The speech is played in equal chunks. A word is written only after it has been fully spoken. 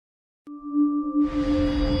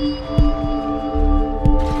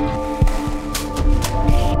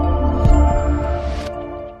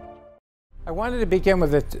wanted to begin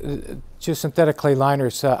with the geosynthetic clay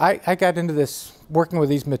liners. I got into this working with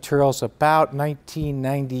these materials about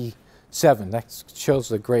 1997. That shows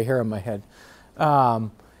the gray hair on my head.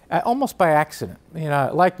 Almost by accident. You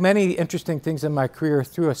know, like many interesting things in my career,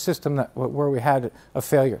 through a system where we had a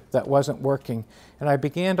failure that wasn't working. And I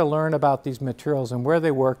began to learn about these materials and where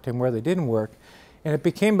they worked and where they didn't work. And it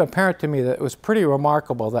became apparent to me that it was pretty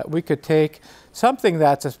remarkable that we could take something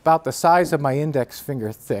that's about the size of my index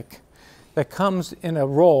finger thick, that comes in a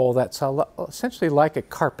roll that's essentially like a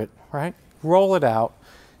carpet, right? Roll it out,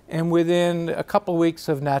 and within a couple weeks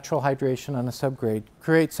of natural hydration on a subgrade,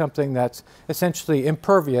 create something that's essentially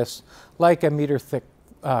impervious, like a meter thick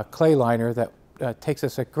clay liner that takes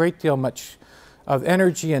us a great deal much of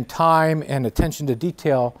energy and time and attention to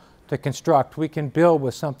detail to construct. We can build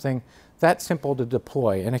with something that simple to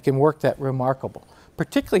deploy, and it can work that remarkable.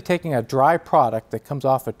 Particularly taking a dry product that comes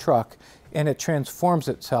off a truck and it transforms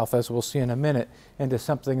itself, as we'll see in a minute, into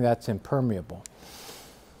something that's impermeable.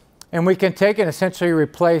 And we can take and essentially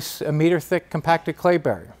replace a meter-thick compacted clay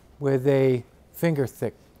barrier with a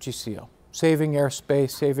finger-thick GCL, saving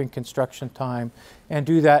airspace, saving construction time, and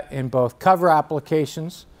do that in both cover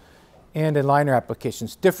applications and in liner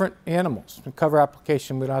applications. Different animals. In cover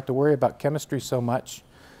application, we don't have to worry about chemistry so much,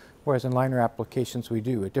 whereas in liner applications we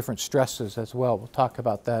do, at different stresses as well. We'll talk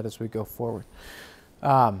about that as we go forward.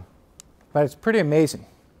 But it's pretty amazing.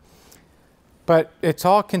 But it's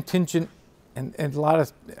all contingent, and a lot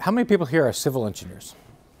of, how many people here are civil engineers?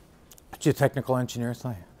 Geotechnical engineers?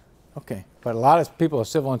 Okay, but a lot of people are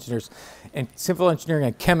civil engineers, and civil engineering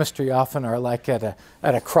and chemistry often are like at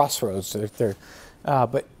a crossroads.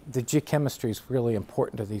 But the geochemistry is really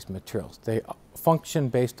important to these materials. They function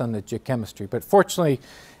based on the geochemistry, but fortunately,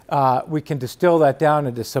 we can distill that down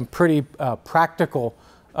into some pretty practical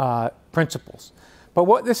principles.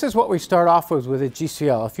 But this is what we start off with a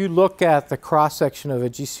GCL. If you look at the cross-section of a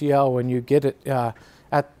GCL when you get it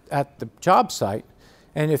at the job site,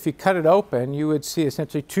 and if you cut it open, you would see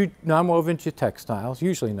essentially two non-woven geotextiles,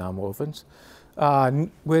 usually non-wovens,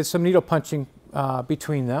 with some needle punching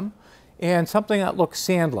between them, and something that looks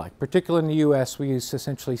sand-like. Particularly in the US, we use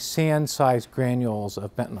essentially sand-sized granules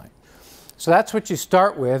of bentonite. So that's what you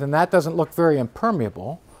start with, and that doesn't look very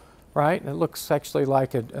impermeable, right? It looks actually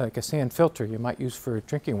like a sand filter you might use for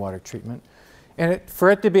drinking water treatment. And for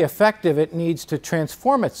it to be effective, it needs to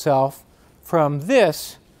transform itself from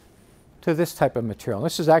this to this type of material.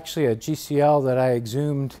 This is actually a GCL that I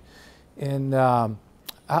exhumed out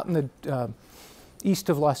in the east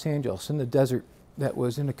of Los Angeles, in the desert, that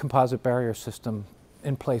was in a composite barrier system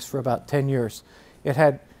in place for about 10 years. It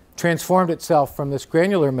had transformed itself from this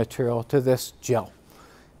granular material to this gel.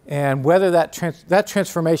 And whether that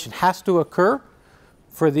transformation has to occur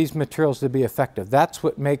for these materials to be effective. That's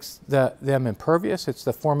what makes them impervious. It's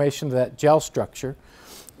the formation of that gel structure,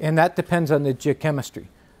 and that depends on the geochemistry.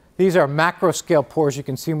 These are macro scale pores. You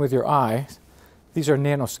can see them with your eye. These are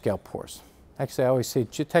nanoscale pores. Actually, I always say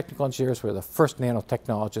geotechnical engineers were the first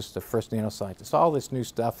nanotechnologists, the first nanoscientists. All this new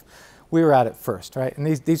stuff, we were at it first, right? And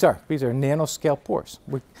these are nanoscale pores.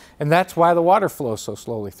 And that's why the water flows so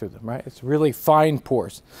slowly through them, right? It's really fine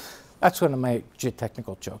pores. That's one of my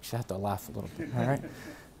geotechnical jokes. You have to laugh a little bit, all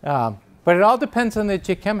right? But it all depends on the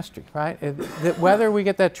geochemistry, right? Whether we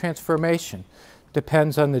get that transformation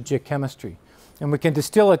depends on the geochemistry. And we can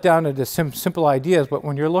distill it down into simple ideas, but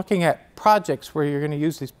when you're looking at projects where you're going to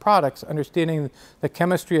use these products, understanding the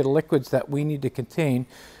chemistry of the liquids that we need to contain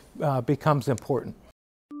becomes important.